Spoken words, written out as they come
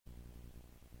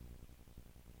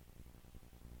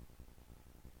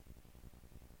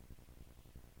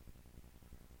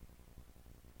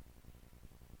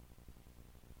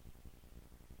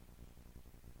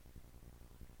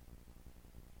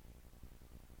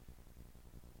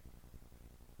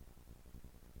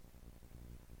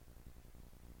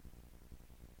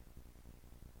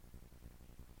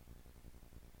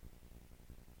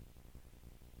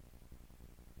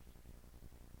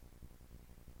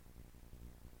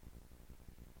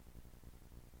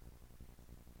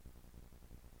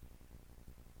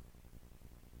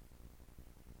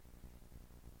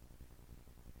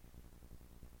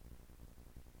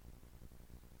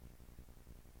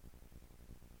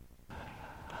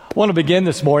I want to begin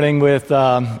this morning with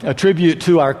a tribute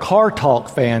to our Car Talk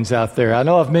fans out there. I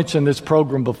know I've mentioned this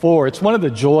program before. It's one of the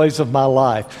joys of my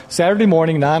life. Saturday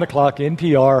morning, 9 o'clock,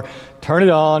 NPR, turn it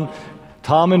on.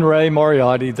 Tom and Ray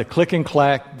Moriarty, the Click and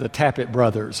Clack, the Tappet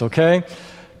brothers, okay?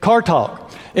 Car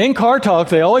Talk. In Car Talk,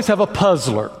 they always have a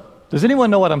puzzler. Does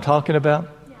anyone know what I'm talking about?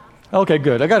 Okay,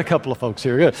 good. I got a couple of folks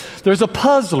here. Good. There's a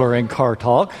puzzler in Car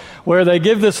Talk where they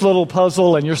give this little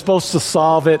puzzle and you're supposed to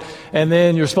solve it, and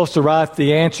then you're supposed to write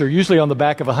the answer, usually on the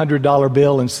back of a $100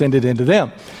 bill, and send it into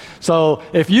them. So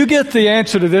if you get the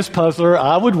answer to this puzzler,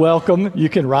 I would welcome. You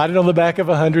can write it on the back of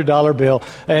a $100 bill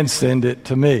and send it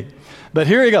to me. But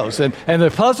here he goes. And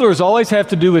the puzzlers always have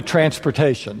to do with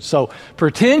transportation. So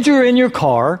pretend you're in your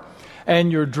car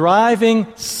and you're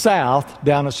driving south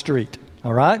down a street.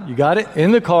 All right? You got it?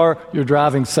 In the car, you're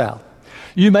driving south.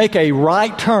 You make a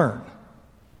right turn.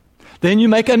 Then you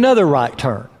make another right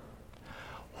turn.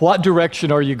 What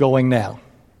direction are you going now?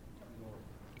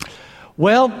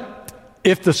 Well,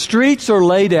 if the streets are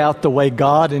laid out the way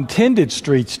God intended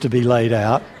streets to be laid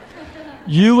out,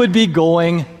 you would be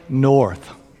going north.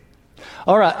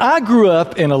 All right, I grew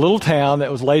up in a little town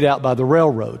that was laid out by the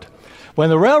railroad. When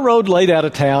the railroad laid out a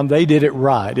town, they did it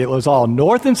right. It was all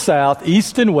north and south,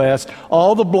 east and west.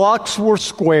 All the blocks were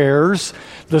squares.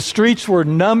 The streets were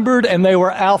numbered and they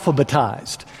were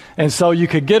alphabetized. And so you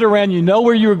could get around, you know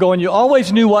where you were going. You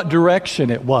always knew what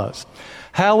direction it was.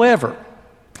 However,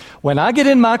 when I get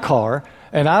in my car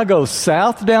and I go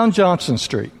south down Johnson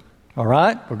Street, all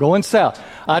right, we're going south.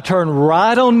 I turn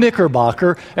right on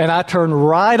Knickerbocker and I turn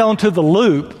right onto the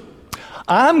loop.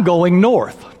 I'm going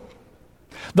north.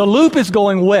 The loop is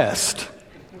going west,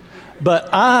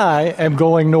 but I am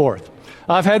going north.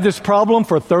 I've had this problem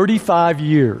for 35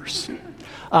 years.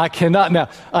 I cannot. Now,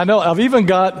 I know I've even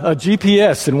got a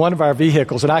GPS in one of our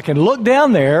vehicles, and I can look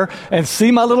down there and see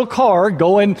my little car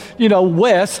going,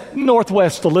 west,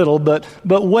 northwest a little, but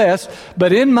west.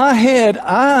 But in my head,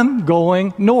 I'm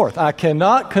going north. I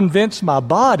cannot convince my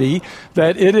body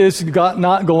that it is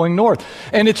not going north.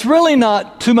 And it's really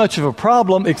not too much of a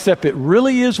problem, except it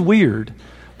really is weird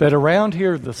that around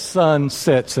here the sun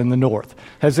sets in the north.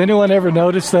 Has anyone ever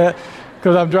noticed that?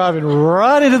 Because I'm driving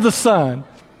right into the sun,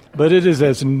 but it is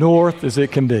as north as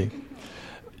it can be.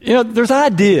 There's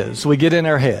ideas we get in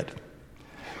our head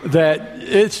that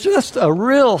it's just a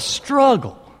real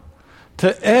struggle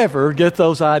to ever get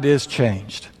those ideas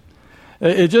changed.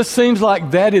 It just seems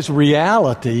like that is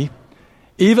reality,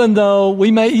 even though we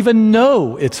may even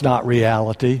know it's not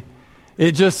reality.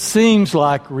 It just seems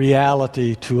like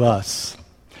reality to us.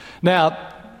 Now,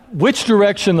 which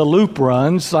direction the loop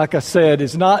runs, like I said,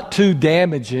 is not too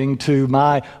damaging to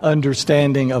my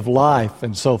understanding of life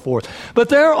and so forth. But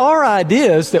there are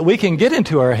ideas that we can get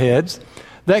into our heads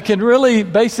that can really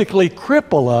basically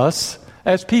cripple us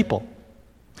as people.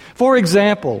 For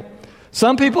example,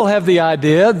 some people have the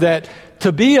idea that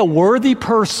to be a worthy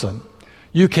person,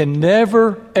 you can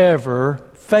never, ever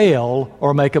fail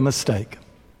or make a mistake.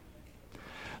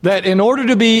 That in order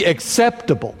to be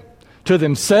acceptable to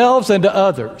themselves and to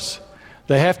others,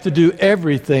 they have to do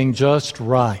everything just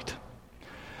right.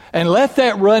 And let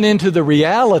that run into the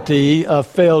reality of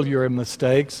failure and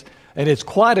mistakes, and it's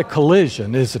quite a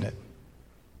collision, isn't it?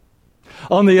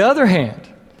 On the other hand,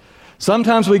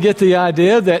 sometimes we get the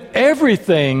idea that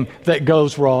everything that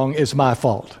goes wrong is my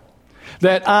fault,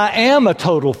 that I am a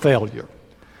total failure,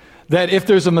 that if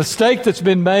there's a mistake that's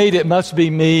been made, it must be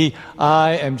me.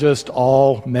 I am just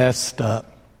all messed up.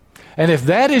 And if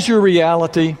that is your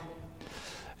reality,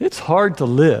 it's hard to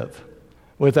live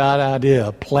with that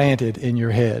idea planted in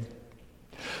your head.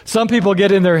 Some people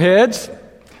get in their heads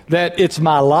that it's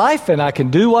my life and I can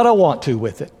do what I want to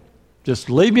with it. Just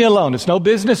leave me alone. It's no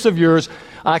business of yours.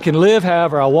 I can live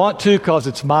however I want to because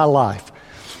it's my life.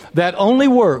 That only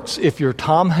works if you're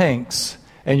Tom Hanks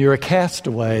and you're a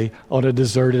castaway on a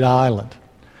deserted island.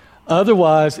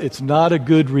 Otherwise, it's not a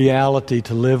good reality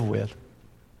to live with.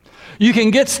 You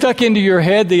can get stuck into your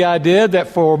head the idea that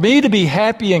for me to be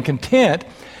happy and content,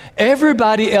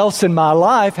 everybody else in my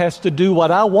life has to do what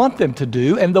I want them to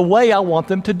do and the way I want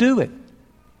them to do it.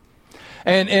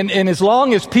 And as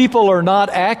long as people are not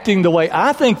acting the way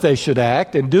I think they should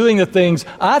act and doing the things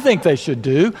I think they should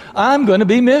do, I'm going to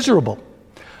be miserable.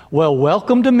 Well,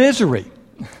 welcome to misery.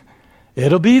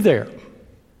 It'll be there.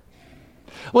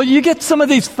 Well, you get some of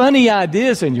these funny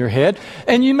ideas in your head,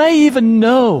 and you may even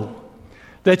know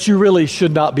that you really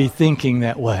should not be thinking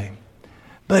that way.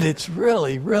 But it's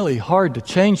really, really hard to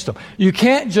change them. You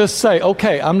can't just say,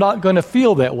 okay, I'm not going to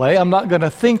feel that way. I'm not going to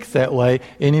think that way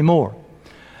anymore.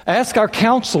 Ask our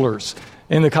counselors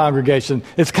in the congregation.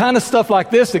 It's kind of stuff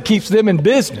like this that keeps them in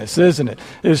business, isn't it?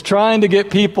 Is trying to get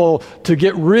people to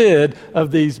get rid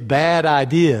of these bad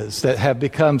ideas that have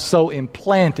become so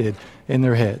implanted in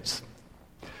their heads.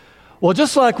 Well,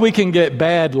 just like we can get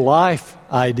bad life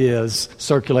ideas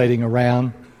circulating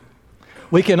around,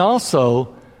 we can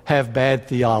also have bad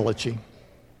theology.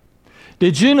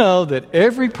 Did you know that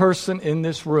every person in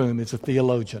this room is a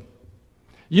theologian?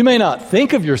 You may not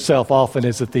think of yourself often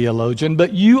as a theologian,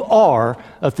 but you are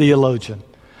a theologian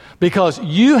because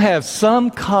you have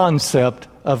some concept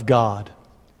of God.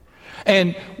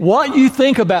 And what you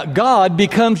think about God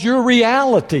becomes your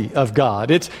reality of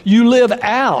God. You live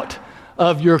out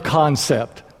of your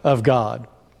concept of God.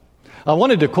 I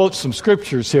wanted to quote some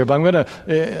scriptures here, but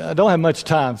I don't have much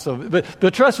time.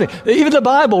 But trust me, even the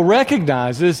Bible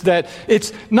recognizes that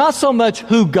it's not so much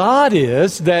who God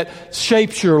is that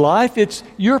shapes your life, it's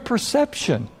your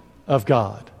perception of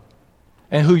God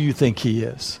and who you think He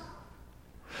is.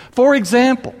 For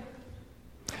example,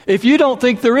 if you don't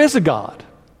think there is a God,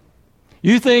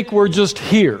 you think we're just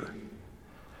here,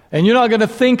 and you're not going to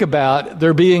think about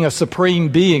there being a supreme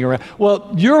being around.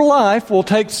 Well, your life will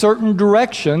take certain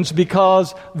directions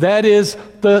because that is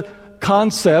the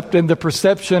concept and the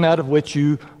perception out of which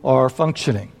you are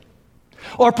functioning.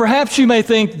 Or perhaps you may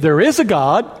think there is a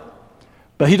God,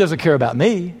 but He doesn't care about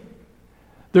me.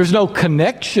 There's no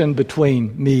connection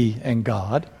between me and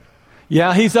God.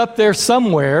 Yeah, He's up there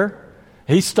somewhere.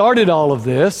 He started all of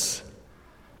this.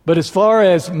 But as far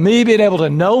as me being able to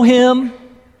know Him,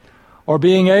 or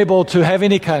being able to have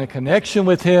any kind of connection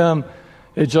with Him,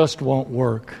 it just won't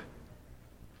work.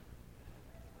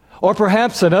 Or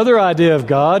perhaps another idea of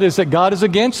God is that God is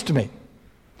against me.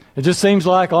 It just seems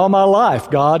like all my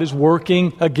life God is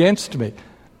working against me.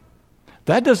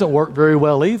 That doesn't work very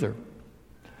well either.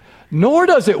 Nor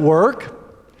does it work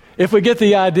if we get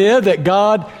the idea that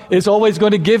God is always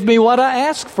going to give me what I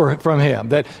ask for from Him.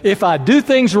 That if I do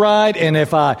things right and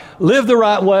if I live the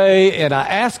right way and I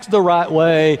ask the right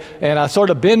way and I sort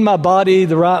of bend my body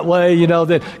the right way,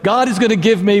 that God is going to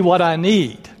give me what I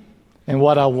need and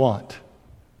what I want.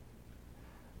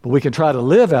 But we can try to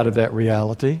live out of that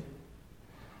reality,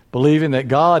 believing that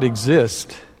God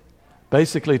exists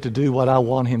basically to do what I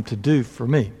want Him to do for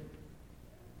me.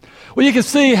 Well, you can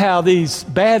see how these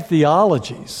bad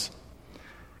theologies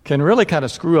can really kind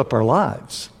of screw up our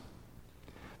lives.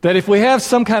 That if we have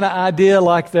some kind of idea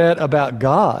like that about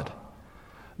God,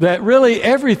 that really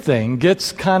everything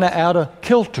gets kind of out of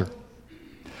kilter.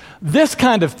 This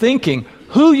kind of thinking,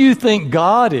 who you think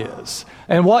God is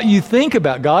and what you think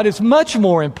about God, is much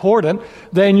more important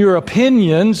than your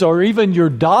opinions or even your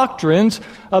doctrines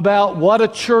about what a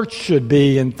church should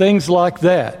be and things like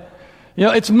that.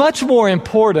 It's much more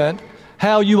important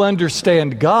how you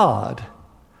understand God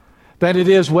than it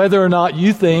is whether or not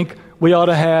you think we ought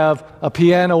to have a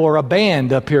piano or a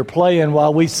band up here playing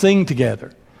while we sing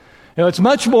together. It's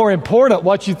much more important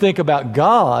what you think about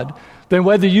God than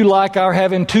whether you like our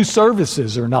having two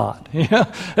services or not.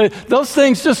 Those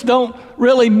things just don't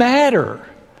really matter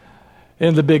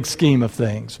in the big scheme of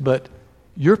things. But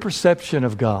your perception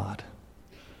of God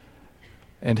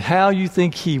and how you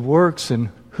think He works and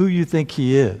who you think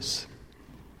He is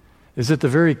at the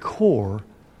very core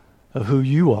of who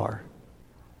you are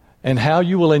and how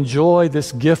you will enjoy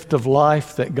this gift of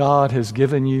life that God has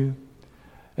given you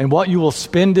and what you will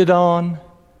spend it on,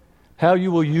 how you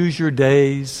will use your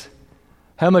days,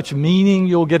 how much meaning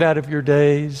you'll get out of your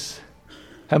days,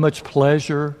 how much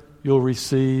pleasure you'll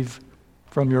receive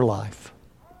from your life.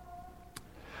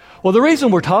 Well, the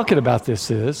reason we're talking about this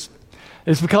is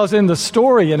because in the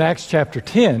story in Acts chapter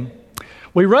 10,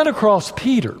 we run across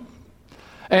Peter.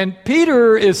 And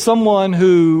Peter is someone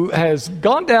who has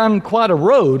gone down quite a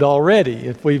road already.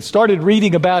 If we've started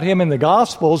reading about him in the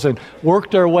Gospels and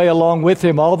worked our way along with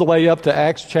him all the way up to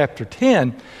Acts chapter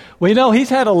 10, we know he's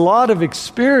had a lot of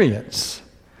experience.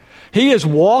 He has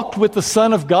walked with the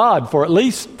Son of God for at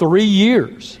least 3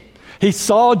 years. He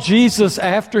saw Jesus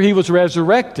after He was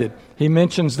resurrected. He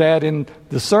mentions that in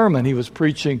the sermon he was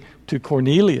preaching to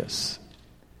Cornelius.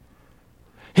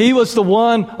 He was the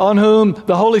one on whom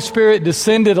the Holy Spirit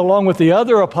descended along with the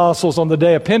other apostles on the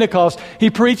day of Pentecost. He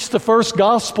preached the first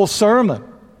gospel sermon.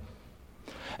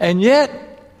 And yet,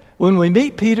 when we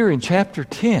meet Peter in chapter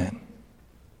 10,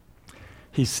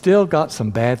 he's still got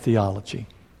some bad theology.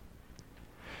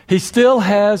 He still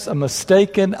has a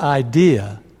mistaken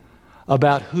idea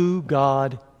about who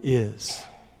God is.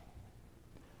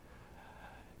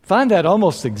 I find that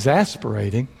almost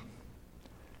exasperating.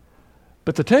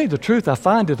 But to tell you the truth, I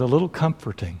find it a little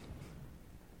comforting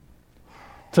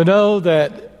to know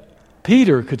that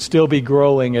Peter could still be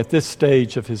growing at this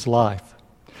stage of his life.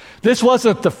 This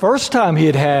wasn't the first time he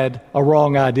had had a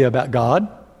wrong idea about God.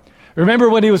 Remember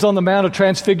when he was on the Mount of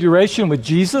Transfiguration with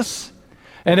Jesus?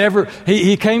 And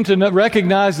he came to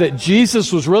recognize that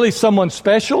Jesus was really someone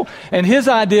special. And his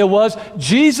idea was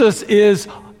Jesus is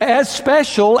as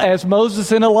special as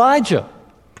Moses and Elijah.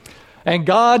 And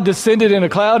God descended in a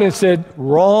cloud and said,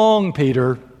 "Wrong,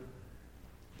 Peter.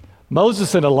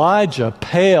 Moses and Elijah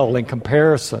pale in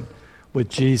comparison with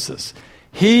Jesus.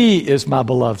 He is my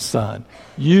beloved Son.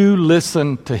 You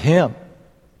listen to him."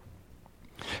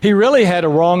 He really had a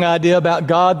wrong idea about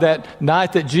God that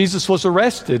night that Jesus was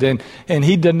arrested, and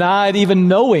he denied even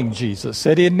knowing Jesus,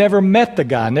 said he had never met the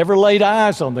guy, never laid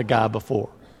eyes on the guy before.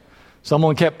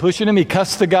 Someone kept pushing him. He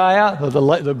cussed the guy out.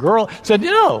 The girl said,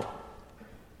 "No."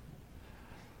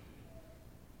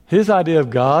 His idea of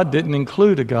God didn't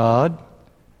include a God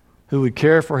who would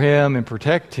care for him and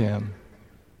protect him,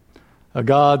 a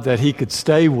God that he could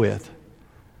stay with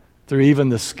through even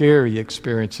the scary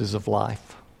experiences of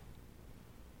life.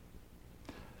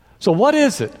 So what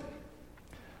is it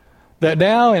that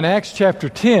now in Acts chapter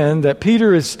 10 that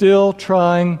Peter is still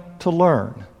trying to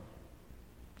learn?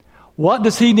 What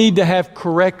does he need to have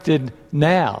corrected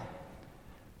now?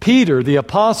 Peter, the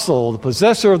apostle, the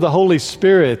possessor of the Holy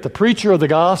Spirit, the preacher of the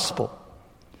gospel,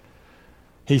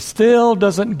 he still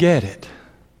doesn't get it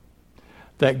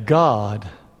that God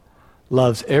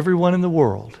loves everyone in the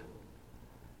world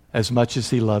as much as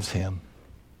he loves him.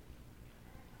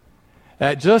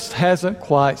 That just hasn't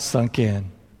quite sunk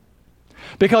in.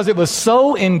 Because it was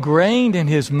so ingrained in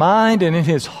his mind and in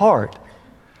his heart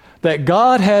that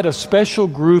God had a special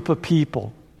group of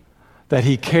people that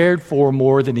he cared for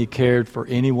more than he cared for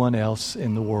anyone else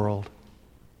in the world.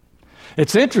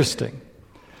 It's interesting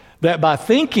that by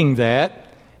thinking that,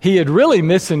 he had really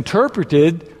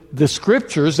misinterpreted the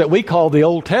scriptures that we call the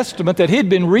Old Testament that he'd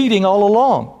been reading all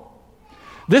along.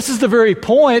 This is the very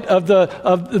point of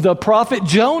the prophet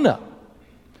Jonah,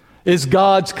 is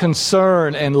God's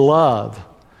concern and love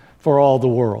for all the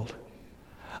world.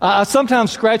 I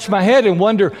sometimes scratch my head and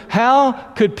wonder, how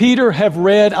could Peter have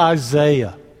read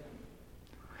Isaiah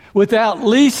without at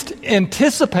least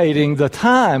anticipating the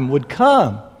time would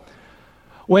come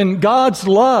when God's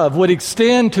love would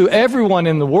extend to everyone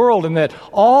in the world and that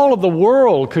all of the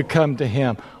world could come to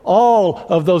him. All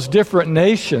of those different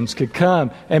nations could come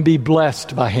and be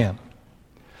blessed by him.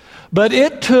 But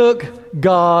it took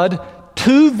God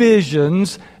 2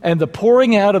 visions and the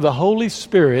pouring out of the Holy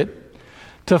Spirit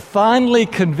to finally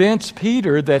convince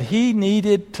Peter that he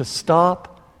needed to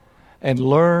stop and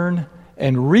learn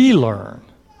and relearn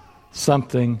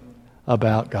something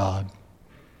about God.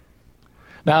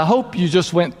 Now, I hope you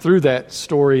just went through that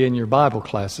story in your Bible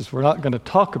classes. We're not going to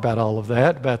talk about all of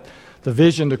that, about the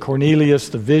vision to Cornelius,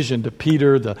 the vision to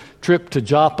Peter, the trip to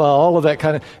Joppa, all of that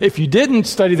kind of. If you didn't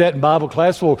study that in Bible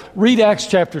class, well, read Acts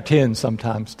chapter 10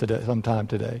 sometime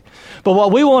today. But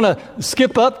what we want to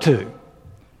skip up to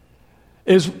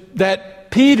is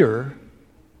that Peter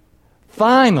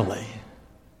finally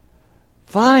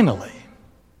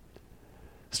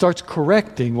starts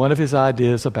correcting one of his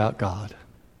ideas about God.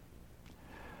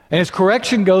 And his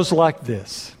correction goes like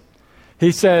this.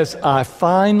 He says, "I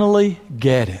finally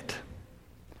get it,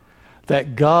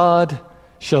 that God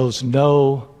shows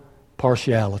no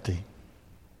partiality.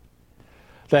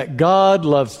 That God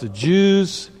loves the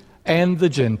Jews and the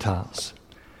Gentiles.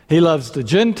 He loves the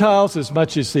Gentiles as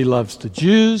much as he loves the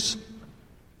Jews.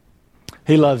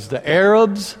 He loves the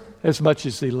Arabs as much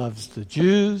as he loves the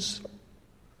Jews.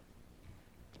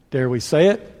 Dare we say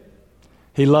it?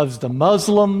 He loves the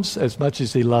Muslims as much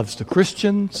as he loves the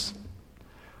Christians.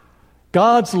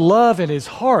 God's love in his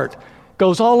heart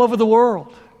goes all over the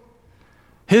world.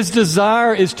 His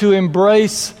desire is to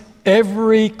embrace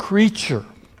every creature,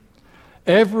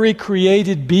 every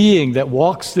created being that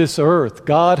walks this earth.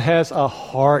 God has a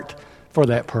heart for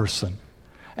that person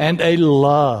and a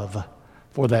love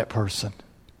for that person.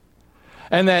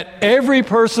 And that every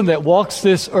person that walks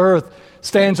this earth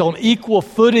stands on equal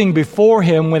footing before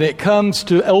him when it comes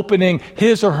to opening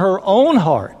his or her own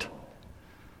heart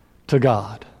to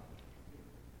God.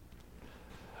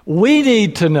 We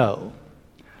need to know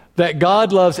that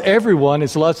God loves everyone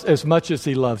as much as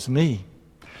he loves me.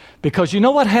 Because you know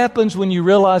what happens when you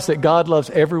realize that God loves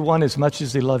everyone as much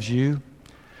as he loves you?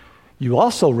 You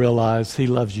also realize he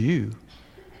loves you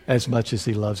as much as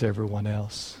he loves everyone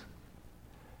else.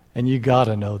 And you got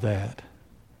to know that.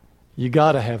 You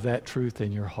got to have that truth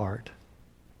in your heart.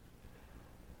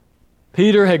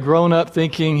 Peter had grown up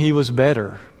thinking he was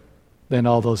better than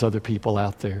all those other people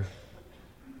out there.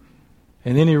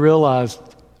 And then he realized,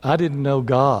 I didn't know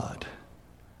God.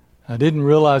 I didn't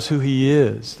realize who he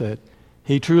is, that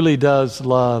he truly does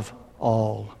love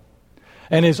all.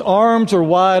 and his arms are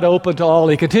wide open to all.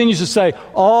 He continues to say,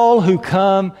 all who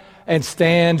come and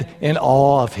stand in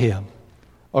awe of him,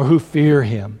 or who fear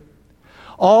him.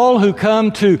 All who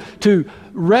come to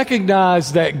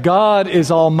recognize that God is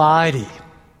almighty,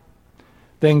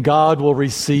 then God will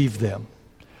receive them.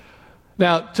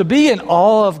 Now, to be in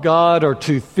awe of God, or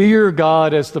to fear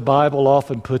God, as the Bible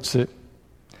often puts it,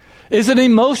 is an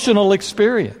emotional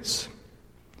experience.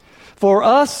 For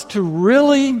us to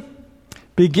really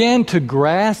begin to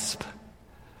grasp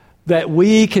that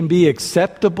we can be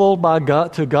acceptable by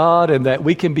God, to God, and that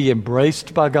we can be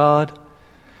embraced by God,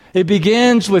 it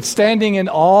begins with standing in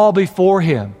awe before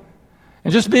him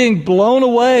and just being blown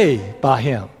away by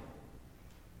him,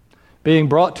 being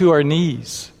brought to our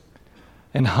knees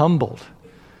and humbled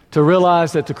to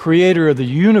realize that the creator of the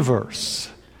universe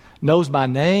knows my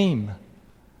name,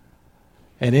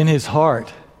 and in his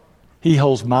heart, he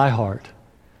holds my heart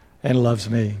and loves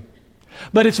me.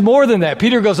 But it's more than that.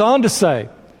 Peter goes on to say,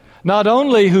 not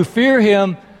only who fear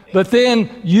him, but then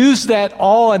use that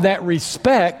awe and that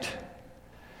respect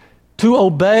to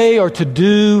obey or to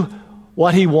do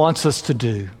what he wants us to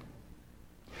do.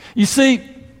 You see,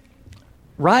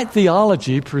 right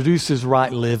theology produces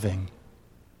right living.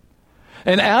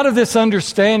 And out of this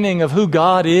understanding of who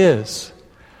God is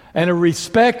and a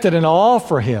respect and an awe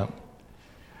for him,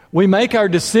 we make our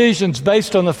decisions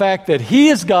based on the fact that he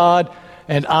is God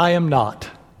and I am not.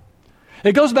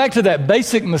 It goes back to that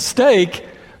basic mistake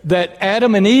that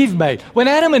Adam and Eve made. When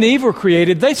Adam and Eve were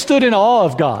created, they stood in awe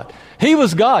of God. He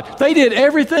was God. They did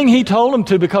everything he told them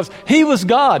to because he was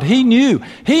God. He knew.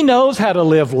 He knows how to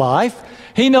live life.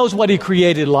 He knows what he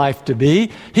created life to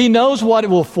be. He knows what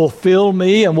will fulfill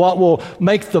me and what will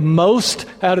make the most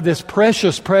out of this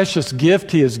precious, precious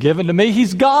gift he has given to me.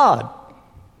 He's God.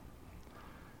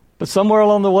 But somewhere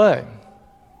along the way,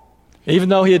 even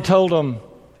though he had told them,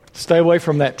 stay away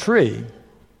from that tree,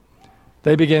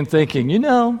 they began thinking,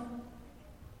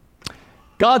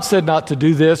 God said not to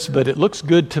do this, but it looks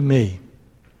good to me.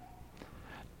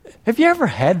 Have you ever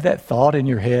had that thought in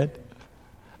your head?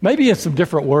 Maybe in some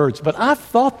different words, but I've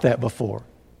thought that before.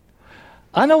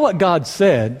 I know what God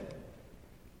said,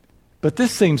 but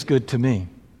this seems good to me.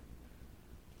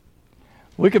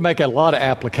 We could make a lot of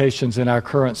applications in our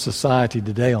current society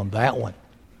today on that one.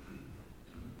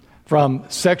 From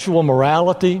sexual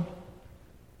morality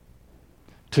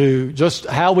to just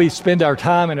how we spend our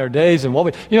time and our days and what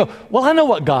we, I know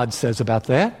what God says about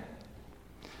that.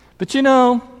 But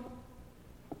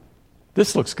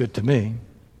this looks good to me.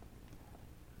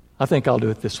 I think I'll do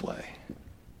it this way.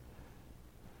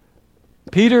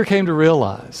 Peter came to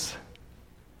realize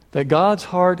that God's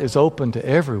heart is open to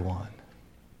everyone.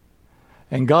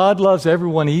 And God loves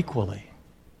everyone equally.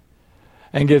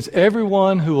 And gives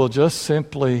everyone who will just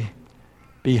simply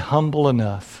be humble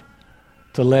enough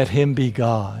to let him be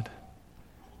God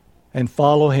and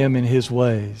follow him in his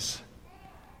ways,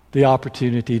 the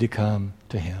opportunity to come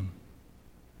to him.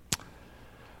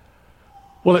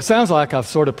 Well, it sounds like I've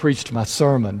sort of preached my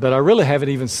sermon, but I really haven't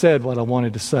even said what I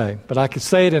wanted to say. But I could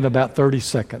say it in about 30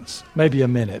 seconds, maybe a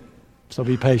minute, so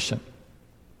be patient.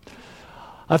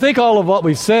 I think all of what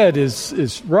we've said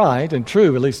is right and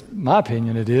true, at least in my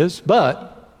opinion it is,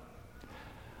 but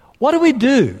what do we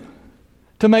do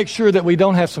to make sure that we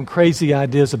don't have some crazy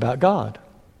ideas about God?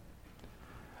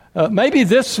 Maybe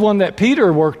this one that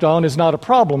Peter worked on is not a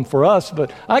problem for us,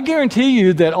 but I guarantee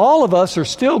you that all of us are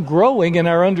still growing in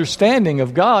our understanding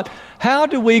of God. How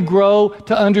do we grow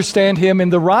to understand him in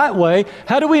the right way?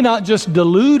 How do we not just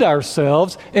delude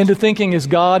ourselves into thinking his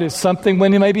God is something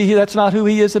when maybe that's not who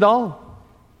he is at all?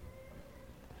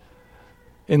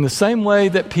 In the same way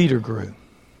that Peter grew,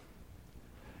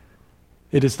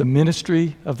 it is the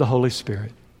ministry of the Holy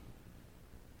Spirit.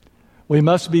 We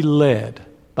must be led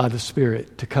by the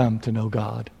Spirit to come to know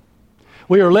God.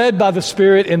 We are led by the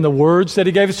Spirit in the words that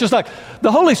he gave us. Just like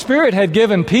the Holy Spirit had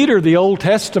given Peter the Old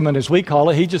Testament, as we call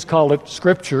it. He just called it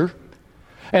Scripture.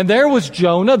 And there was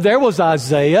Jonah, there was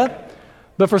Isaiah.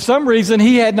 But for some reason,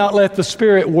 he had not let the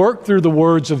Spirit work through the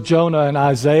words of Jonah and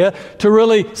Isaiah to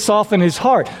really soften his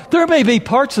heart. There may be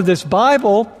parts of this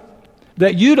Bible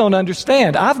that you don't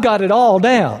understand. I've got it all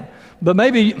down. But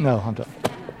maybe, no, I'm done.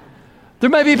 There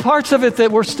may be parts of it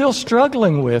that we're still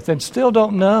struggling with and still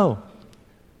don't know.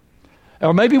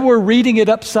 Or maybe we're reading it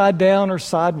upside down or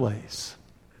sideways.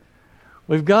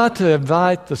 We've got to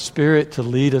invite the Spirit to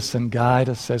lead us and guide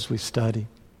us as we study.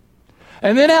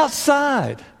 And then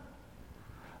outside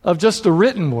of just the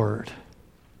written word,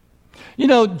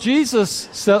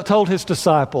 Jesus told his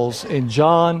disciples in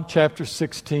John chapter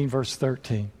 16, verse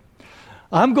 13,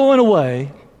 I'm going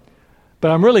away,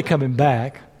 but I'm really coming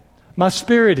back. My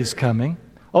Spirit is coming.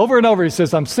 Over and over he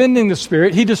says, I'm sending the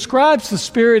Spirit. He describes the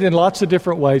Spirit in lots of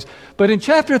different ways. But in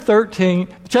chapter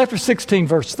 16,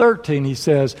 verse 13, he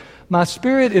says, my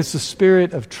Spirit is the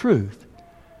Spirit of truth,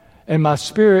 and my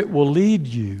Spirit will lead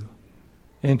you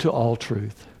into all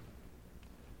truth.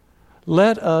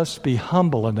 Let us be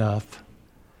humble enough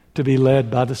to be led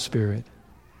by the Spirit.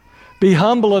 Be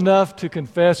humble enough to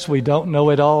confess we don't know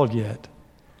it all yet.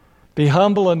 Be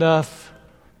humble enough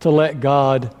to let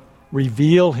God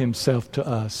reveal himself to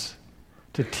us,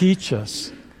 to teach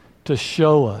us, to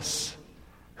show us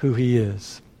who he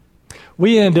is.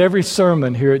 We end every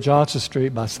sermon here at Johnson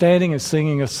Street by standing and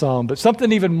singing a song, but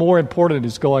something even more important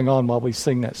is going on while we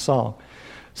sing that song.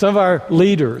 Some of our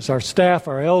leaders, our staff,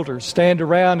 our elders stand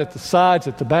around at the sides,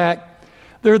 at the back.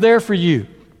 They're there for you.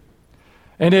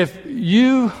 And if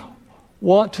you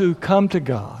want to come to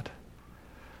God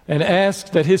and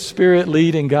ask that his Spirit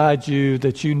lead and guide you,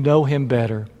 that you know him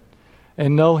better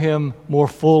and know him more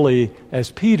fully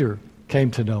as Peter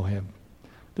came to know him,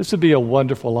 this would be a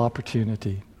wonderful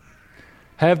opportunity.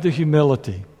 Have the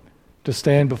humility to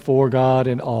stand before God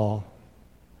in awe.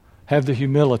 Have the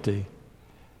humility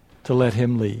to let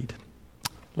him lead.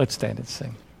 Let's stand and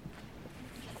sing.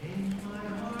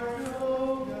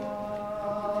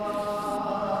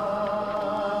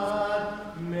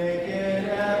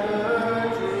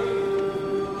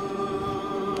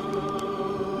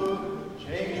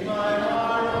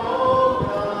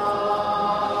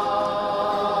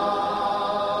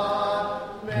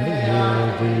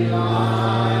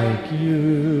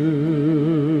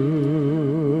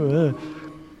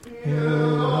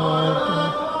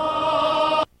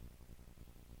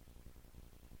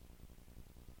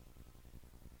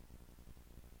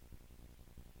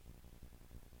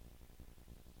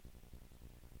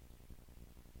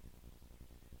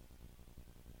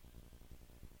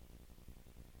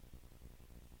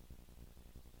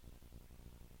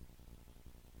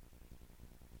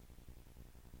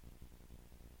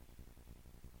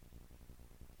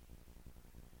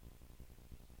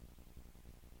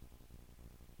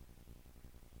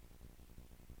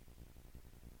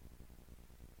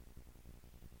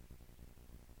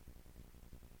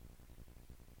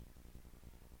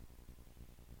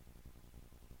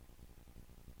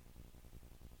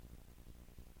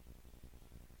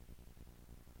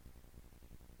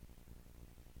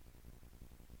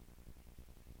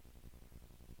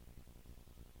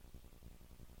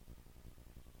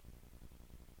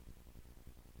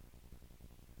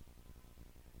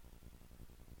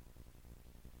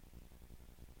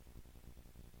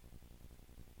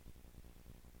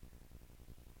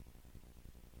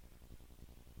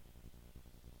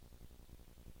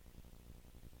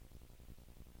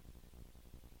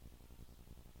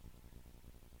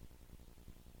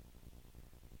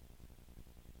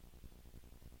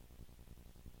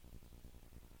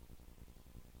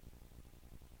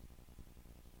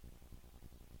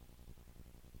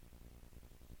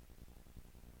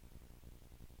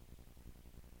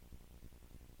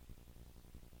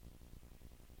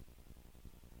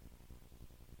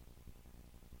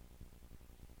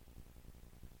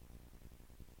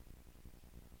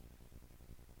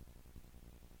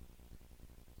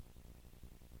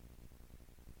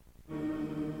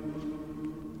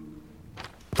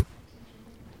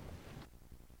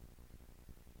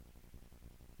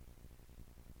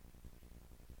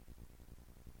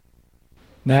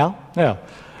 Now?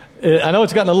 I know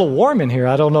it's gotten a little warm in here.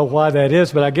 I don't know why that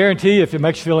is, but I guarantee you, if it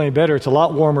makes you feel any better, it's a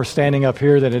lot warmer standing up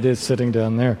here than it is sitting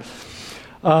down there.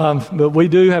 But we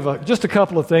do have just a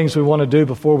couple of things we want to do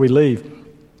before we leave.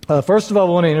 First of all,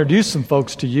 I want to introduce some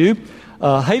folks to you.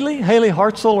 Haley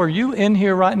Hartzell, are you in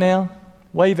here right now?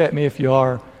 Wave at me if you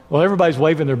are. Well, everybody's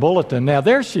waving their bulletin now.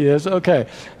 There she is. Okay.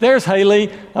 There's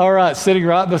Haley. All right, sitting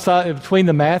right between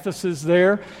the Mathises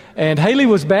there. And Haley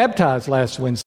was baptized last Wednesday.